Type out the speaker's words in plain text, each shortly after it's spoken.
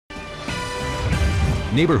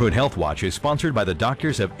Neighborhood Health Watch is sponsored by the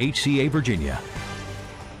doctors of HCA Virginia.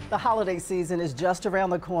 The holiday season is just around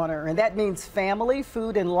the corner, and that means family,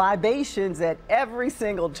 food, and libations at every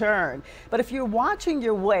single turn. But if you're watching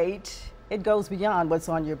your weight, it goes beyond what's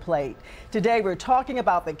on your plate. Today, we're talking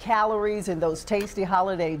about the calories in those tasty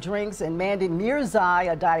holiday drinks, and Mandy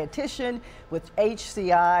Mirzaie, a dietitian with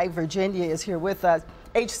HCA Virginia, is here with us.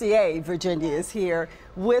 HCA Virginia is here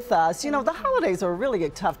with us. You know, the holidays are really a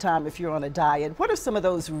tough time if you're on a diet. What are some of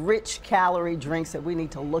those rich calorie drinks that we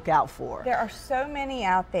need to look out for? There are so many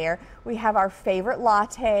out there. We have our favorite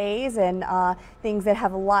lattes and things that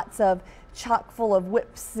have lots of chock full of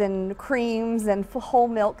whips and creams and whole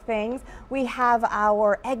milk things. We have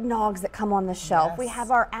our eggnogs that come on the shelf. Yes. We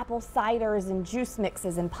have our apple ciders and juice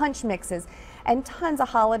mixes and punch mixes and tons of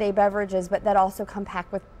holiday beverages, but that also come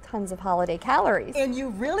packed with tons of holiday calories. And you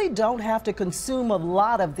really don't have to consume a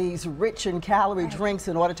lot of these rich in calorie drinks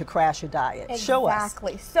in order to crash your diet. Exactly. Show us.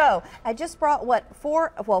 Exactly. So I just brought what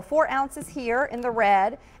 4 ounces here in the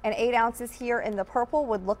red and 8 ounces here in the purple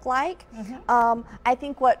would look like. I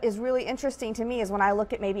think what is really interesting to me is when I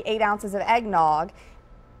look at maybe 8 ounces of eggnog,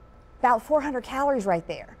 about 400 calories right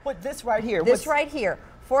there. What, this right here? This right here,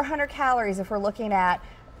 400 calories if we're looking at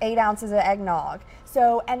 8 ounces of eggnog.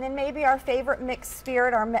 So, and then maybe our favorite mixed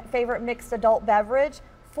spirit, our favorite mixed adult beverage,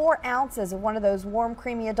 4 ounces of one of those warm,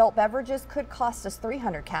 creamy adult beverages could cost us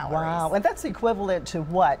 300 calories. Wow, and that's equivalent to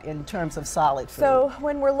what in terms of solid food? So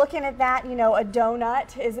when we're looking at that, you know, a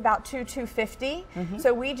donut is about $2.50.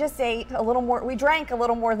 So we just ate a little more, we drank a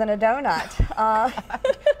little more than a donut.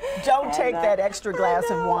 Don't take that extra glass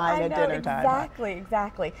of wine at dinner time. Exactly,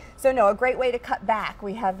 exactly. So no, a great way to cut back.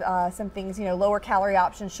 We have some things, you know, lower calorie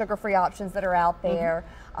options, sugar-free options that are out there.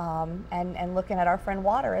 And looking at our friend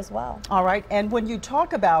water as well. All right, and when you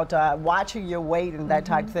talk about watching your weight and that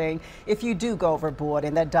type of thing, if you do go overboard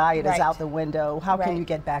and that diet is out the window, how can you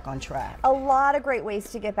get back on track? A lot of great ways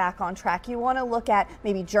to get back on track. You want to look at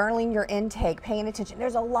maybe journaling your intake, paying attention.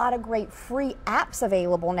 There's a lot of great free apps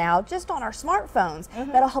available now just on our smartphones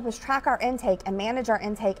that'll help us track our intake and manage our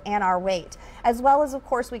intake and our weight. As well as, of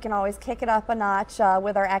course, we can always kick it up a notch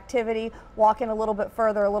with our activity, walking a little bit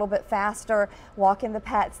further, a little bit faster, walking the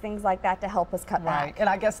pets, things like that to help us cut back. And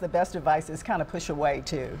I guess the best advice is kind of push away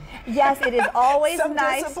too. Yes, it is always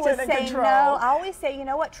nice to say control. no. I always say, you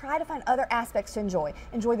know what, try to find other aspects to enjoy.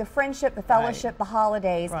 Enjoy the friendship, the fellowship, the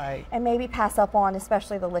holidays, and maybe pass up on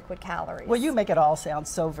especially the liquid calories. Well, you make it all sound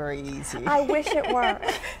so very easy. I wish it were.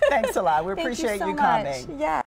 Thanks a lot. We Thank appreciate you so you much. coming. Yeah.